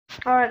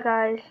Alright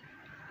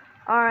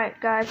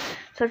guys,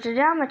 so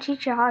today I'm gonna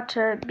teach you how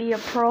to be a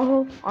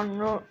pro on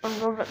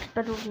Roblox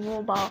Bedwars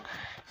mobile.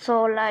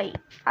 So like,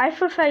 I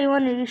prefer you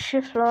want to use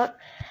shift lock.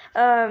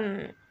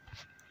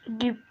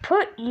 You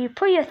put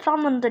your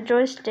thumb on the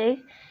joystick,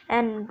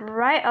 and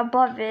right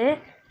above it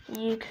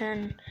you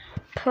can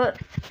put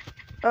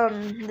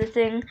the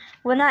thing.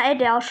 When I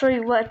edit, I'll show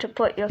you where to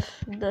put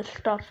the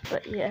stuff.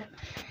 But yeah,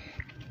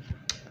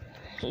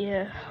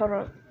 hold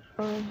up,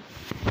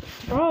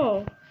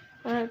 bro,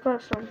 I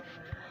got some.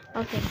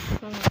 Okay,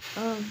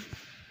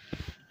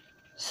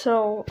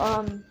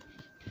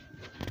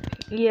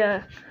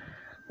 yeah,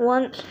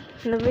 once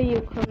the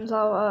video comes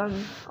out,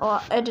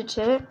 I'll edit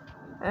it,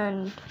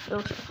 and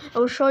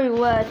it'll show you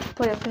where to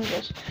put your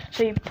fingers.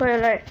 So you put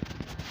it like,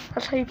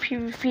 that's how you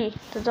PvP,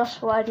 so that's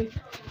what I do.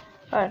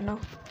 Alright, now,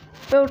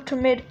 build to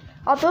mid.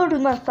 I'll build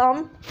with my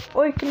thumb,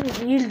 or you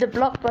can use the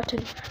block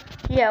button.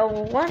 Yeah,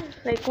 when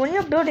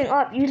you're building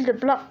up, use the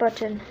block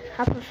button.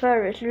 I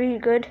prefer it, it's really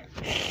good.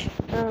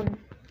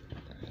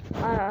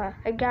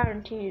 I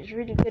guarantee it's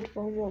really good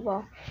for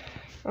mobile.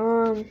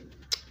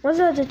 What's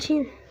the other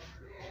team?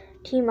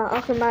 Okay,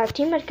 my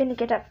teammate's gonna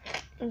get up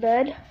in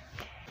bed.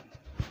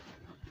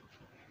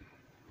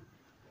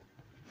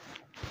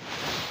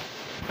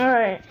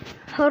 Alright,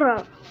 hold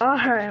on.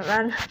 Alright,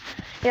 man.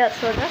 Yeah,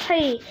 so that's how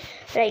you,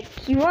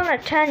 you wanna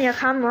turn your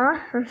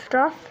camera and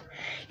stuff.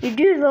 You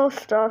do those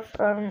stuff,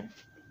 and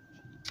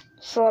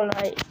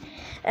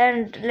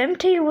let me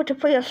tell you where to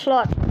put your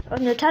slot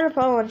on the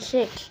teleport on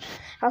 6.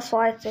 That's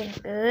why I think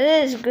it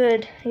is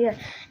good. Yeah,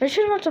 you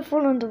should not to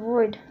fall on the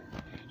void.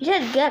 You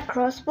said get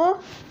crossbow.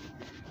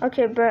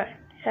 Okay, bro.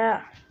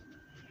 Yeah,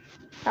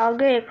 I'll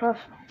get a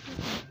crossbow.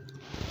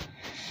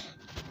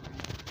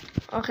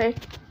 Okay,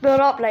 build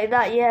up like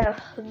that. Yeah,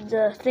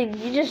 the thing.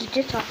 You just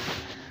jitter.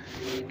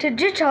 To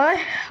jitter,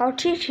 I'll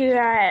teach you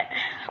that.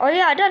 Oh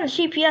yeah, I done a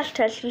CPS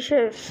test. You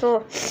should.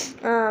 So,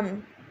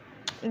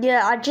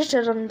 yeah, I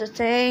jittered on the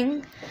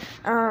thing.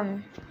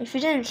 If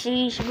you didn't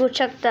see, you should go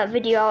check that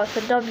video out. It's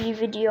a W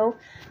video.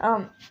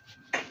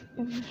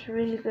 It's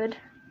really good.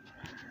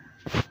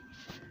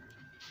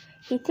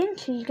 He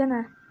thinks he's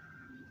gonna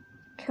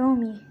kill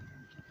me.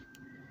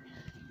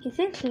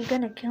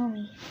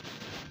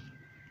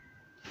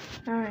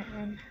 Alright,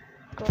 man.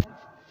 Go.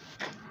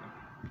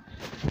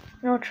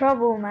 No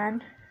trouble,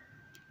 man.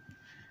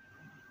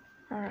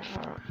 Alright.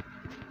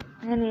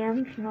 Any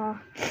M's? No.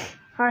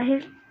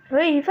 Alright,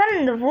 he fell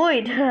in the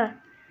void.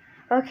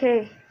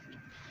 Okay.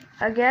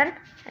 Again.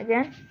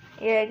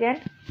 Yeah,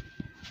 again.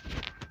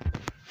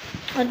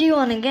 I'll do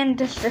one again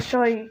just to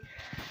show you.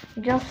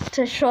 Just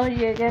to show them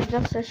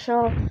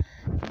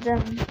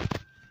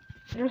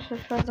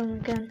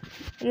again.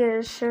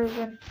 Yeah, sure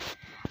again.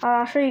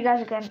 I'll show you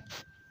guys again.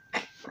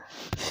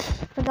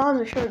 But that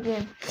was a short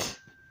game.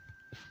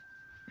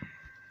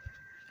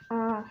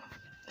 I'm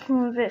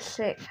a bit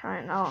sick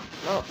right now.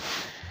 So,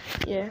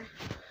 yeah.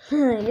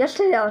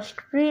 Yesterday I was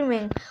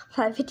streaming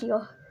my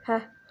video.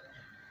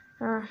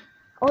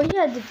 Oh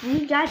yeah,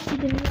 you guys see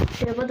the new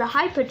update about the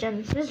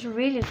hypergems? This is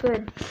really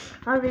good.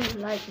 I really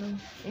like them.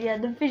 Yeah,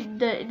 they'll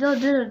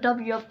do the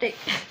W update.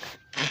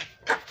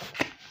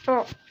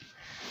 Oh,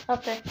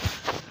 okay.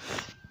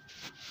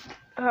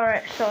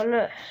 Alright, so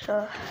look,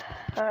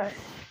 alright.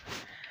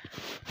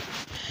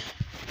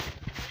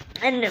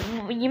 And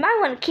you might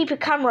want to keep your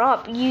camera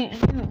up. You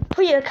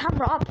put your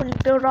camera up when you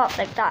build up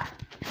like that.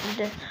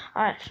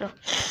 Alright, so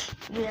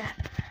yeah.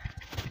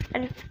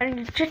 And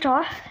you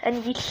jitter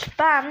and you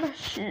spam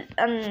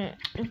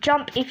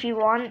jump if you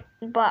want,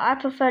 but I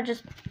prefer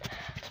just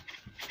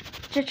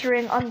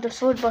jittering on the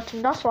sword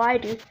button. That's what I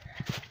do.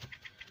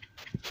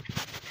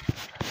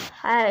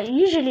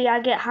 Usually I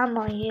get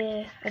hammer.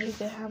 Yeah, I do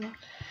get hammer.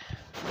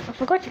 I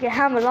forgot to get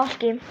hammer last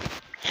game.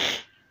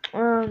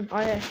 Oh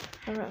yeah,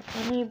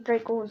 I need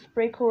break holes.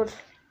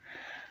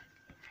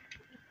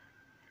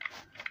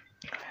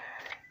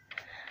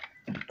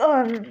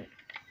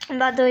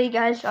 By the way,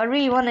 guys, I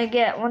really want to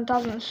get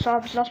 1,000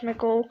 subs. That's my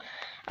goal.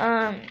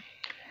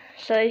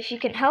 So if you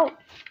can help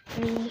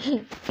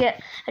me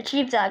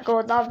achieve that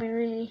goal, that'll be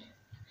really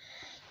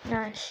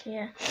nice.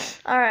 Yeah.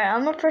 Alright,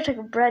 I'm gonna protect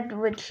a bed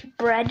with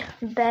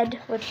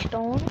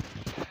stone.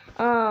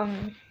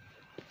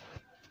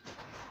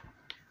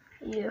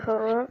 Yeah,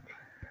 hold up.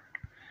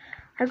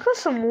 I got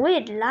some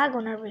weird lag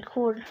when I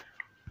record.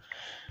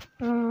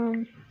 Hold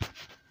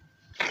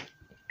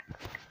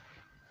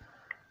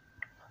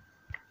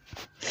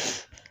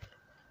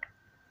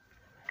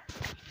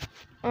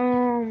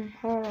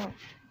on.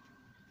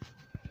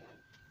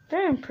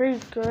 Doing pretty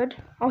good.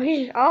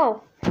 He's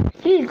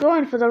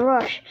going for the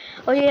rush.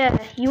 Oh yeah,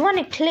 you want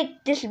to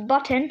click this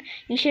button.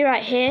 You see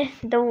right here,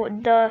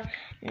 the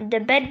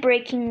bed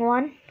breaking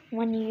one.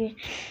 When you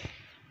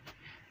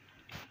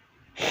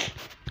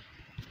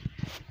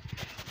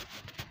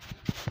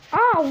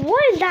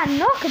what is that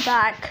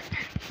knockback?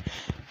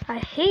 I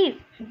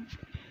hate.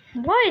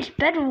 What has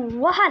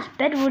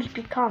Bedwars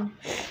become?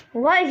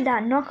 What is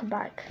that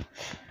knockback?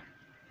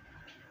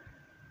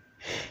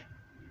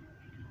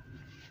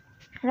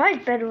 Why is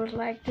Bedwars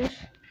like this?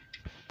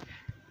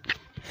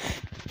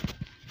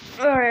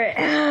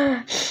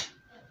 Alright.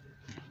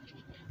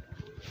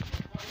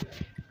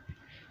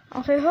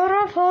 Okay, hold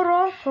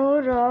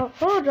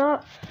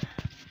up.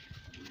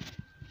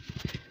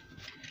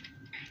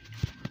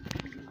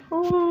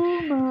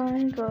 Oh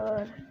my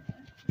god.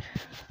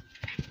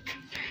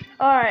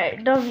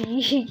 Alright, W.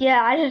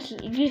 Yeah, I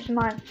just used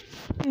my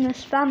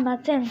spam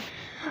that thing.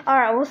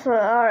 Alright,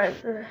 alright.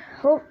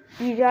 Hope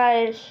you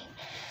guys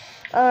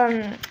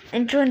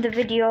enjoyed the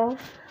video.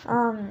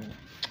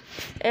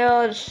 It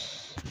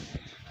was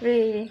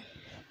really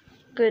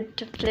good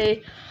to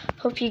play.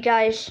 Hope you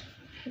guys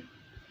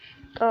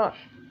got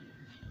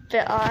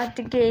better at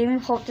the game.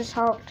 Hope this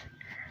helped.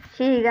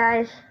 See you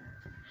guys.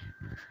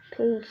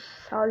 Peace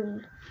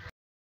out.